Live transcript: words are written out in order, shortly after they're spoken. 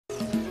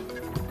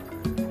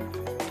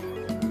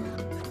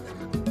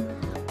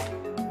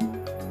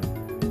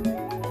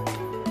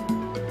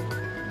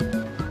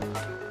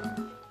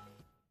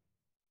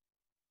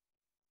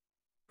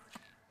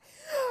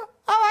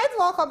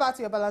welcome back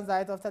to your Balanced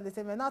Diet of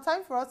Entertainment. Now,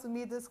 time for us to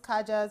meet these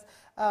Kaja's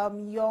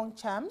young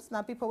champs.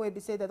 Now, people will be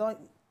saying they don't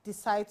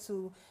decide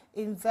to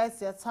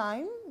invest their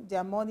time,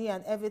 their money,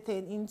 and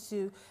everything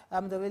into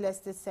the real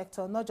estate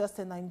sector, not just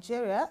in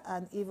Nigeria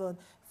and even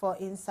for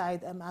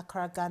inside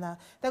Accra, Ghana.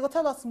 They will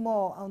tell us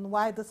more on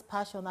why this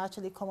passion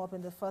actually come up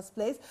in the first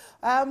place.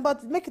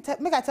 But make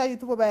I tell you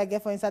people what I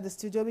get for inside the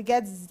studio. We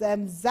get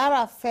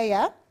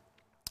FEYA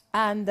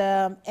and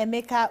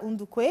EMEKA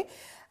NDUKWE.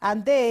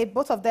 And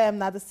both of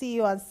them, are the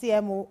CEO and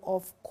CMO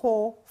of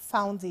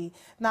Cofundie.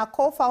 Now,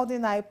 Cofundie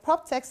is a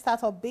prop tech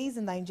startup based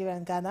in Nigeria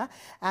and Ghana,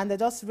 and they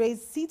just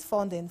raised seed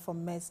funding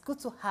from MES. Good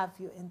to have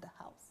you in the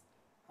house.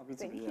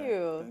 Thank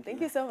you.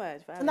 Thank you so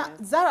much for having us. Now,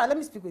 Zara, let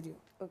me speak with you.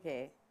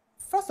 Okay.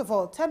 First of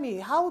all, tell me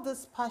how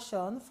this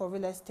passion for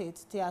real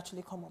estate did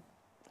actually come up.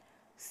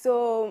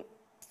 So,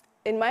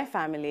 in my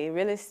family,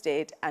 real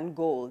estate and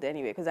gold,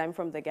 anyway, because I'm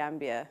from the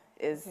Gambia,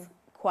 is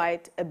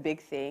quite a big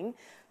thing.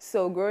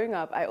 So growing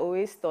up, I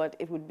always thought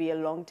it would be a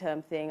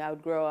long-term thing. I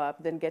would grow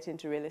up, then get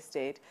into real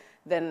estate.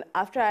 Then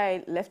after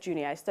I left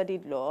uni, I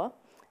studied law.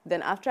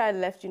 Then after I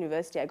left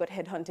university, I got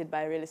headhunted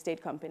by a real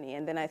estate company.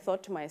 And then I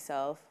thought to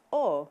myself,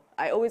 oh,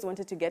 I always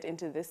wanted to get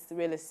into this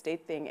real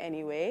estate thing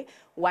anyway.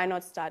 Why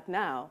not start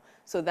now?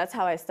 So that's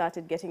how I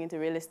started getting into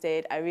real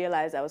estate. I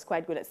realized I was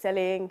quite good at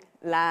selling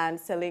land,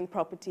 selling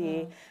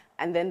property.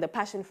 And then the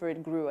passion for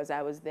it grew as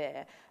I was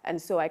there. And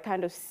so I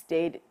kind of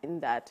stayed in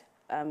that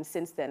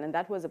since then, and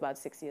that was about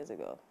 6 years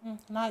ago.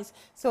 Nice.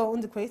 So,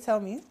 NDUKWE,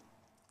 tell me.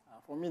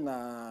 For me,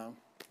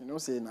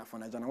 say for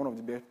Nigeria, one of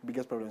the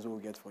biggest problems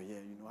we get for here,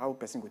 how a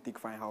person go take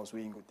fine house,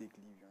 where he go take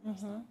leave, you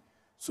understand?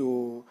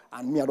 So,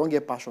 and me, I don't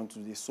get passion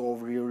to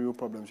solve real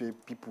problems where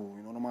people,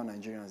 normal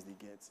Nigerians, they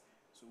get.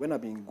 So when I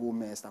been go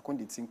mess, I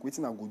can't think, what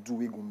I go do,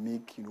 we go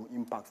make,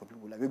 impact for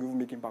people. Like, we go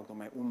make impact on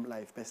my own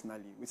life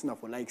personally. Waiting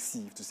for like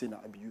see to say that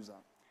I be user.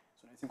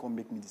 So I think will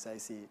make me decide,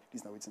 say,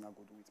 this is not what I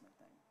go do with my time.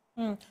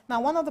 Now,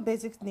 one of the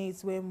basic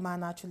needs where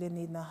man actually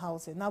need in a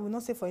housing. Now, we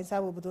don't say for inside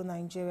Obodo,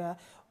 Nigeria,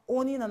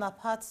 owning an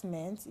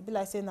apartment, it be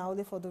like saying now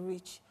only for the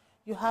rich.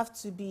 You have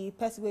to be,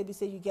 person where they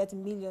say you get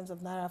millions of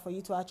naira for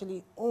you to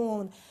actually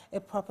own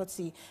a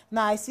property.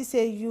 Now, I see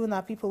say you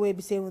and people where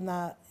be say they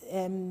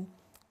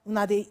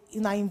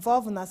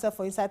involve in yourself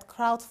for inside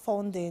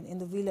crowdfunding in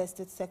the real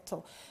estate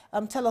sector.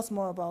 Tell us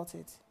more about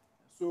it.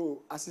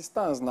 So, as it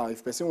stands now,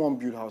 if person won't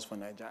build house for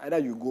Nigeria, either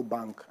you go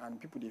bank,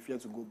 and people they fear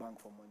to go bank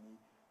for money,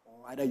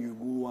 either you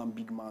go one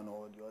big man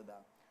or the other.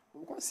 But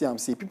we can't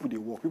say people they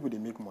work, people they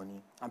make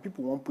money, and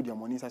people won't put their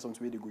money inside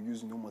something where they go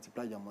use,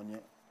 multiply their money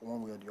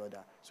one way or the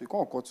other. So it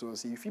can't occur to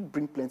us, if you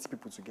bring plenty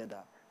people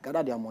together,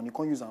 gather their money,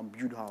 can't use and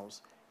build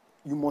house,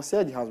 you must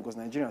sell the house because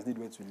Nigerians need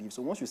where to live.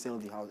 So once you sell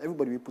the house,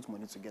 everybody will put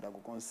money together,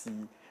 go and see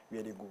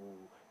where they go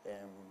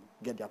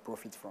get their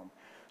profit from.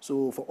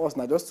 So for us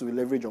now, just to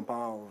leverage on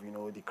power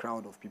of the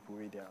crowd of people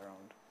where they're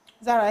around.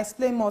 Zara,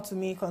 explain more to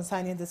me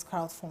concerning this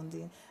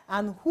crowdfunding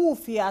and who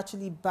if you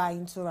actually buy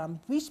into them,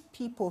 which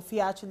people if you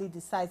actually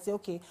decide, say,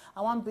 okay,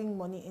 I want to bring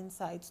money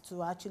inside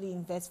to actually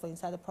invest for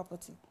inside the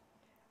property.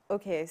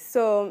 Okay,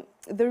 so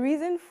the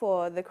reason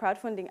for the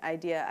crowdfunding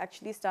idea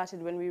actually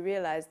started when we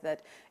realized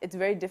that it's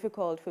very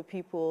difficult for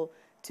people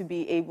to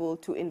be able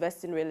to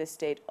invest in real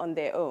estate on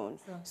their own.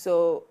 Sure.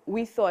 So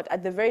we thought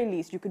at the very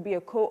least you could be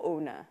a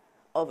co-owner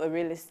of a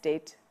real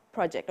estate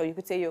project, or you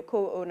could say you're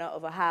co-owner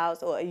of a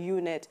house or a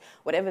unit,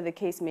 whatever the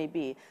case may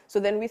be. So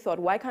then we thought,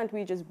 why can't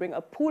we just bring a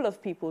pool of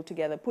people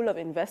together, pool of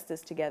investors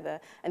together,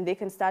 and they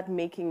can start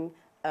making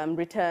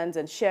returns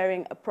and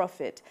sharing a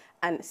profit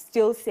and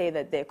still say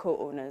that they're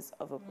co-owners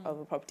of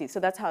a property. So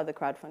that's how the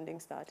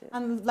crowdfunding started.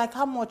 And like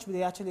how much would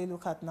they actually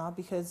look at now?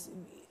 Because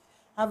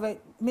have a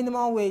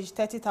minimum wage,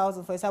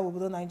 30,000 for inside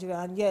Obodo, Nigeria,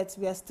 and yet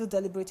we are still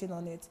deliberating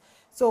on it.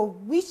 So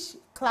which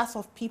class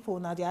of people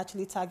now they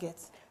actually target?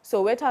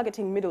 So we're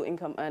targeting middle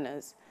income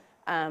earners.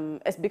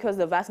 It's because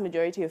the vast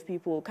majority of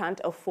people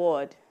can't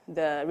afford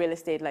the real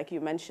estate, like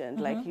you mentioned.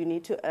 Like you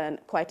need to earn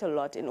quite a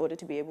lot in order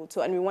to be able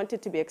to, and we want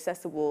it to be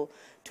accessible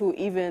to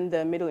even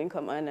the middle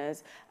income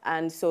earners.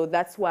 And so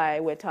that's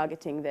why we're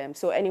targeting them.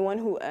 So anyone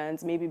who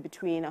earns maybe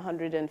between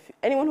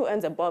anyone who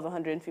earns above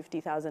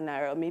 150,000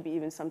 naira, or maybe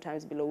even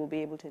sometimes below, will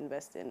be able to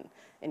invest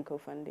in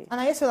Cofundie. And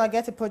I used to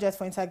get a project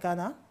for inside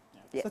Ghana.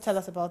 Yes. So tell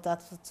us about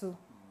that too.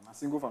 A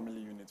single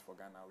family unit for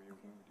Ghana, we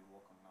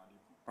work on now.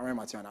 The primary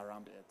material are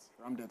rammed earth.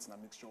 Rammed earth is a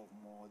mixture of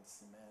mud,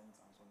 cement,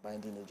 and some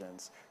binding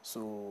agents.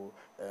 So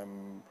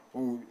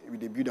when we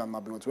build them,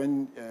 but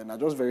when not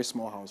just very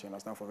small house, you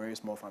understand, for very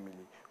small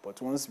family. But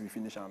once we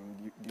finish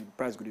them, the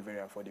price could be very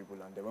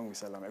affordable, and then when we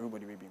sell them,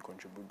 everybody will be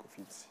contribute, go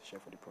fit, share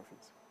for the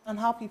profits. And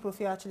how people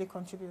feel actually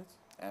contribute?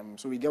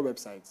 So we get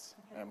websites,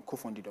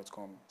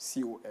 cofundie.com,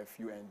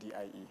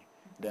 COFUNDIE.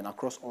 Then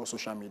across all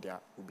social media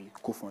will be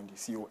Cofundie,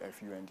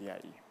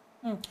 COFUNDIE.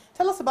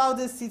 Tell us about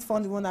this seed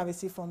fund you want to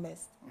receive from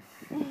MES.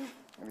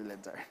 Let me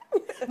let Zara.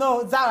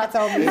 No, Zara,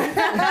 tell me.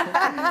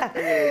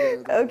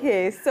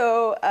 Okay,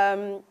 so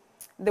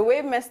The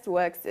way MEST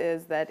works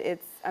is that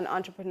it's an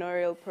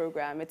entrepreneurial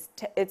program.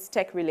 It's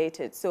tech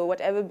related. So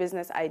whatever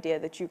business idea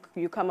that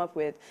you come up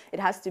with, it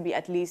has to be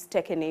at least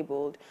tech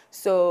enabled.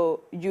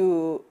 So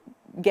you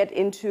get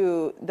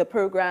into the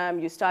program,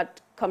 you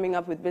start coming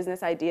up with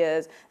business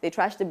ideas, they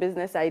trash the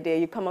business idea,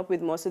 you come up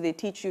with more, so they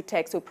teach you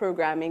tech, so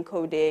programming,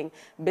 coding,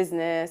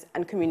 business,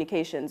 and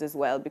communications as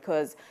well,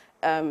 because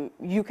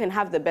you can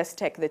have the best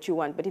tech that you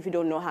want, but if you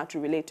don't know how to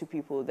relate to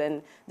people,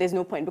 then there's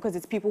no point, because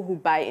it's people who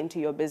buy into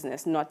your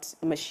business, not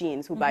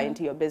machines who buy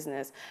into your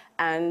business.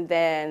 And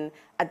then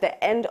at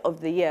the end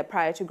of the year,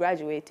 prior to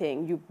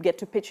graduating, you get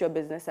to pitch your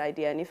business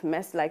idea, and if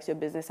MEST likes your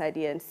business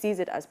idea and sees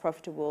it as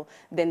profitable,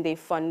 then they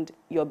fund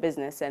your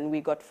business, and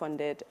we got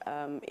funded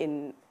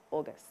in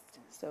August.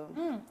 So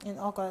in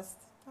August.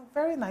 A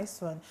very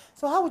nice one.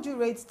 So how would you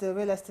rate the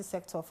real estate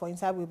sector for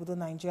inside Wibudo,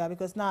 Nigeria?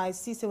 Because now I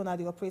see someone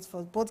that operates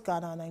for both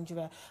Ghana and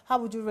Nigeria. How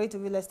would you rate the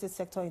real estate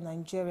sector in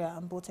Nigeria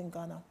and both in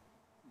Ghana?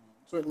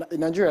 So in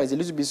Nigeria, it's a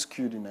little bit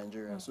skewed in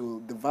Nigeria.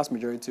 So the vast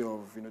majority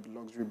of the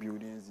luxury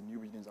buildings, the new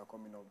buildings are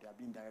coming up. They are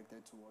being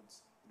directed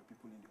towards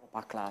people in the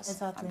upper class,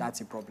 exactly. And that's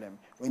a problem.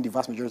 When the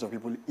vast majority of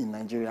people in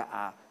Nigeria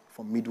are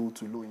from middle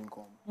to low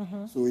income.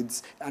 So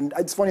it's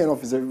funny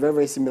enough, it's a very,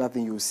 very similar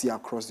thing you'll see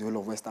across the whole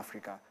of West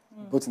Africa,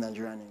 both in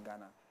Nigeria and in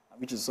Ghana,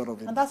 which is sort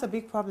of... And that's a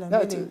big problem, yeah,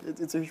 really.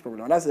 It's a huge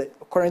problem. And that's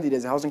currently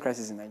there's a housing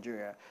crisis in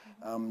Nigeria.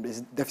 There's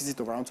a deficit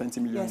of around 20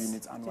 million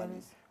units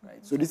annually.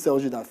 Right? So this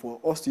tells you that for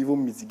us to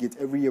even mitigate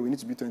every year, we need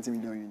to build 20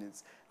 million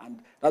units. And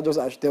that just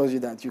actually tells you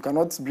that you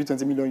cannot build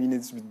 20 million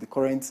units with the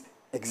current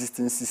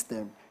existing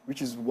system,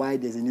 which is why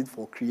there's a need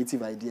for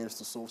creative ideas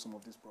to solve some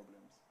of these problems.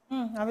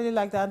 I really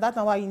like that. That's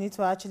why you need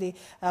to actually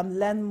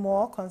learn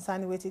more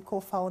concerning with the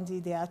Cofundie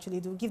they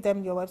actually do. Give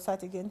them your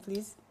website again,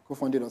 please.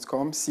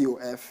 Cofundie.com,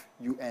 COFUNDIE.com.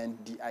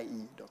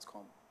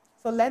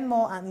 So learn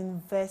more and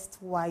invest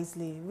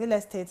wisely. Real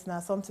estate now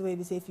something where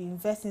we say if you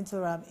invest into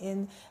them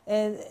in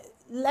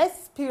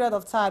less period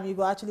of time, you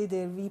go actually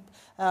they reap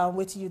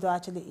what you do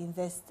actually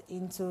invest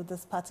into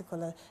this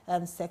particular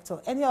sector.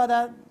 Any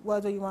other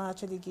word you want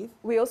to actually give?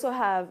 We also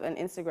have an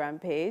Instagram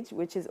page,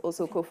 which is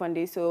also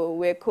Cofundie. So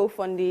we're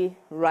Cofundie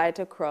right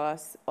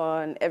across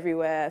on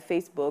everywhere,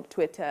 Facebook,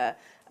 Twitter.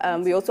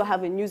 We also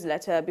have a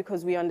newsletter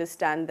because we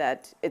understand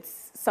that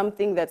it's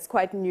something that's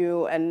quite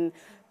new and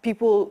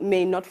people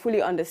may not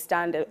fully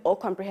understand or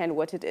comprehend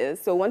what it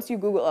is. So once you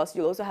Google us,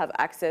 you'll also have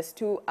access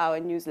to our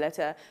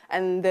newsletter.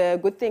 And the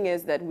good thing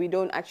is that we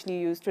don't actually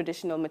use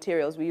traditional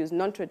materials. We use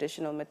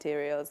non-traditional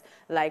materials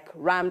like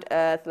rammed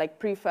earth, like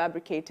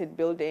prefabricated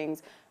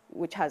buildings,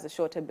 which has a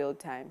shorter build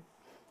time.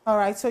 All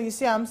right, so you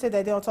see I'm saying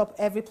that they're on top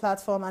every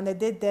platform and they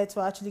did there to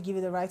actually give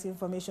you the right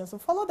information. So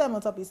follow them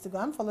on top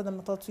Instagram, follow them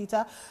on top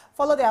Twitter,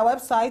 follow their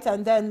website,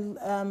 and then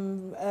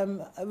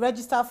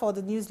register for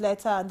the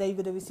newsletter, and then you're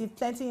going to receive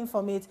plenty of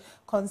information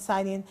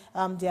concerning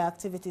their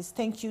activities.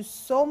 Thank you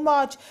so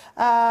much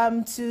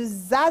to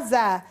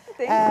Zaza.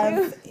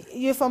 Thank you.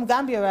 You're from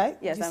Gambia, right?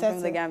 Yes, I'm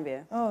from the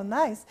Gambia. Oh,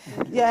 nice.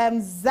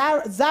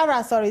 Zara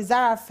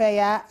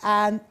FEYA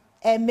and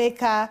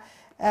EMEKA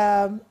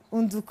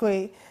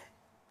NDUKWE.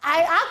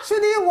 I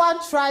actually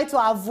want to try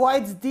to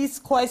avoid this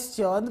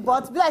question,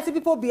 but I see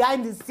people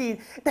behind the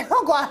scene. They're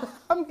not going to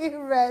allow me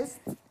rest.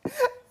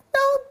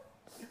 No.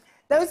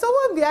 There is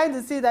someone behind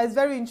the scene that is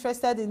very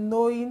interested in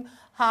knowing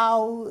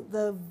how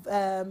the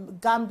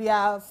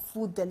Gambia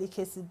food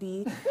delicacy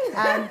be.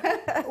 And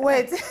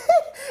wait,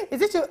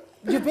 is it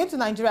you've been to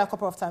Nigeria a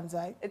couple of times,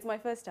 right? It's my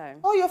first time.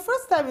 Oh, your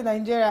first time in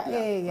Nigeria? Yeah,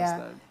 Hey, first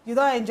time. You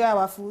don't enjoy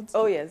our food?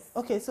 Oh, yes.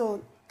 Okay,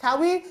 so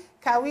can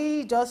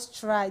we just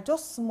try,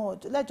 just small,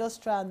 let's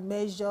just try and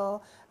measure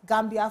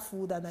Gambia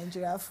food and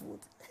Nigeria food.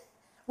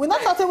 We're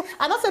not talking,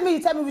 I'm not saying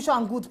you tell me which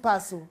one good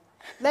person.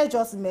 Let's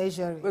just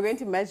measure it. We're going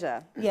to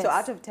measure. Yes. So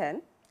out of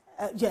 10?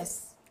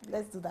 Yes,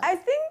 let's do that. I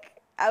think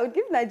I would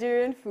give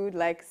Nigerian food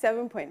like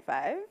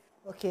 7.5.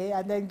 Okay,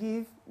 and then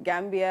give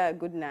Gambia a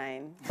good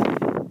 9.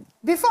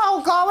 Before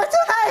we go, what do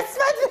I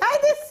expect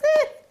behind the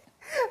scene?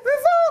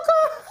 Before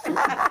we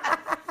go.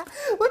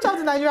 Which of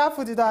the Nigerian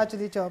food did you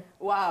actually chop?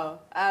 Wow.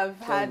 I've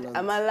had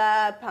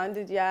amala,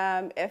 pounded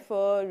yam,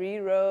 efo,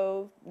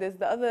 riro. There's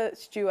the other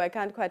stew I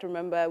can't quite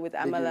remember with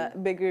amala,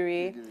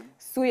 biguri,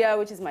 suya,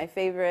 which is my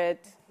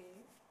favorite. Okay.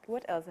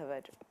 What else have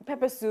I tried?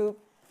 Pepper soup.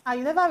 And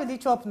you never really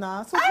chop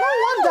now, so no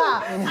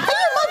wonder. Can you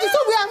imagine? So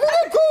we are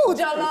really good.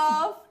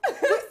 Jollof.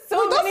 So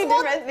many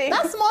different things.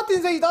 That's small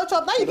things that you don't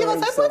chop. Now you give us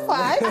 7.5.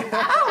 Ah,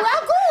 we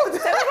are good.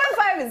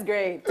 7.5 is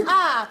great.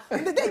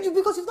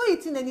 Because you've not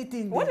eaten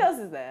anything. What else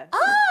is there?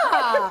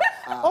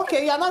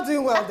 Okay, you're not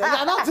doing well then.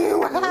 You're not doing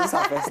well. This is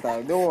our first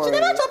time. Don't worry. She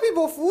never chop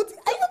people food.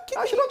 Are you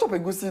kidding? She don't chop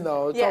egusi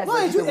now. Yes. No,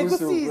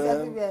 egusi is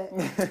everywhere.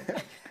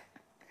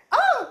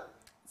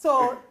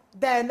 So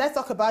then let's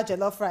talk about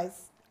jollof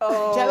rice.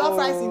 Oh. Jollof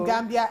rice in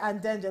Gambia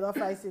and then jollof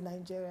rice in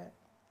Nigeria.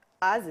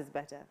 Ours is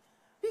better.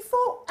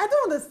 Before, I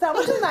don't understand.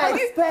 What did I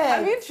expect?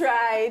 Have you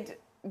tried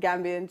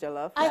Gambian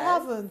jollof rice? I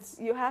haven't.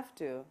 You have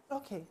to.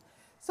 Okay.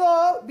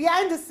 So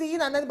behind the scene,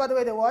 and anybody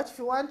where they watch, if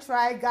you want to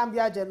try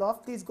Gambia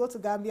jollof, please go to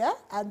Gambia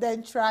and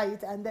then try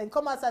it, and then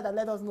come outside and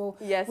let us know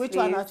which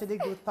one actually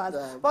good part.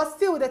 But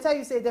still, they tell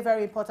you say they're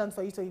very important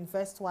for you to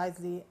invest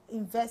wisely,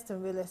 invest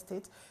in real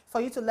estate. For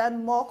you to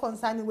learn more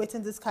concerning what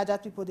these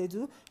Kajat people they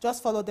do,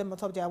 just follow them on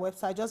top of their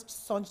website.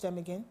 Just search them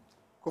again.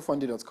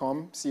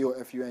 Cofundie.com,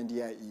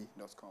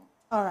 Cofundie.com.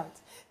 All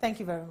right. Thank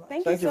you very much.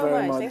 Thank you so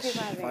very much. much Thank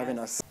you for having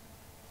us.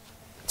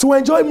 To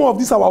enjoy more of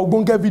these our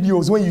Ogbonge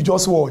videos when you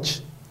just watch,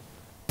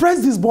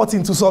 press this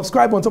button to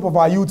subscribe on top of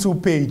our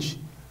YouTube page.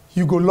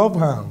 You go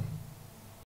love am.